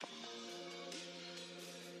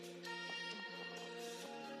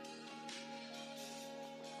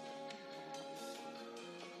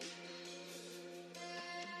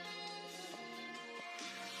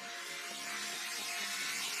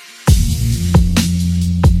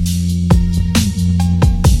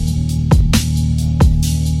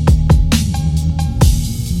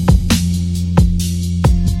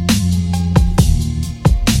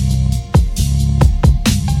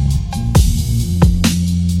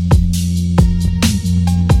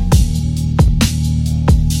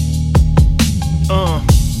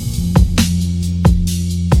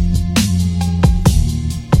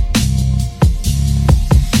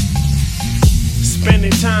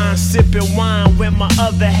time with my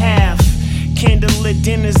other half. Candlelit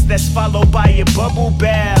dinners that's followed by a bubble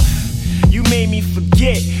bath. You made me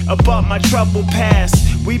forget about my troubled past.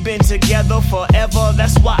 We've been together forever,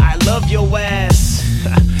 that's why I love your ass.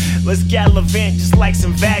 Let's gallivant just like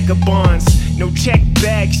some vagabonds. No check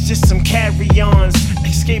bags, just some carry-ons.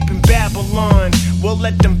 Escaping Babylon, we'll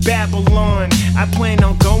let them babble on. I plan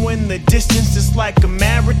on going the distance just like a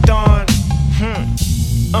marathon.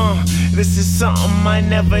 This is something I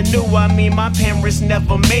never knew. I mean, my parents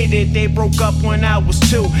never made it. They broke up when I was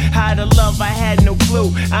 2. How to love, I had no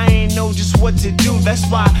clue. I ain't know just what to do. That's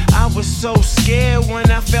why I was so scared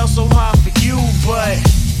when I fell so hard for you. But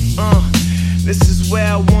this is where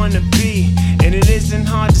I wanna be, and it isn't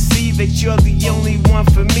hard to see that you're the only one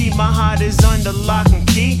for me. My heart is under lock and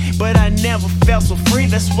key, but I never felt so free.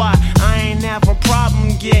 That's why I ain't have a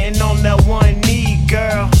problem getting on that one knee,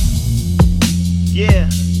 girl. Yeah.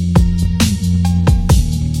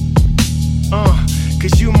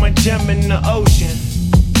 Cause you my gem in the ocean.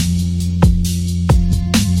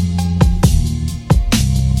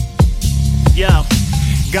 Yo,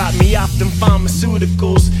 got me off them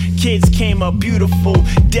pharmaceuticals. Kids came up beautiful,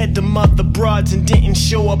 dead to mother broads and didn't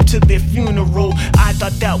show up to their funeral. I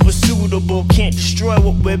thought that was suitable, can't destroy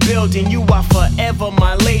what we're building. You are forever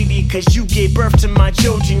my lady, cause you gave birth to my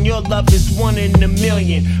children. Your love is 1 in a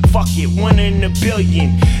million, fuck it, 1 in a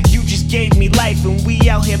billion. You just gave me life and we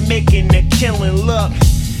out here making a killing. Look,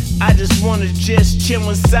 I just wanna chill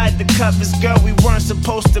inside the covers. Girl, we weren't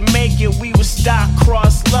supposed to make it. We were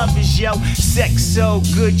star-crossed lovers, yo. Sex so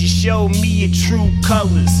good, you showed me your true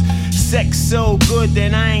colors. Sex so good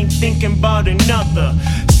that I ain't thinking about another.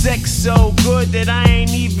 Sex so good that I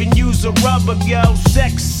ain't even use a rubber, yo.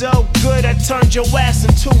 Sex so good I turned your ass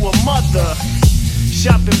into a mother.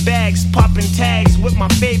 Shopping bags, popping tags with my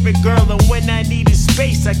favorite girl. And when I needed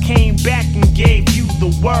space, I came back and gave you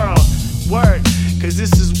the world. Word. Cause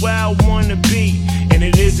this is where I wanna be, and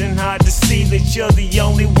it isn't hard to see that you're the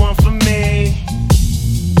only one for me.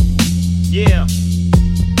 Yeah.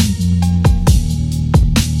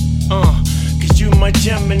 Cause you my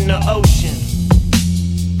gem in the ocean.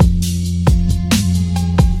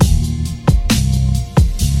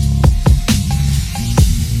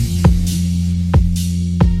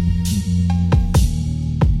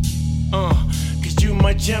 Cause you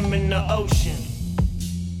my gem in the ocean.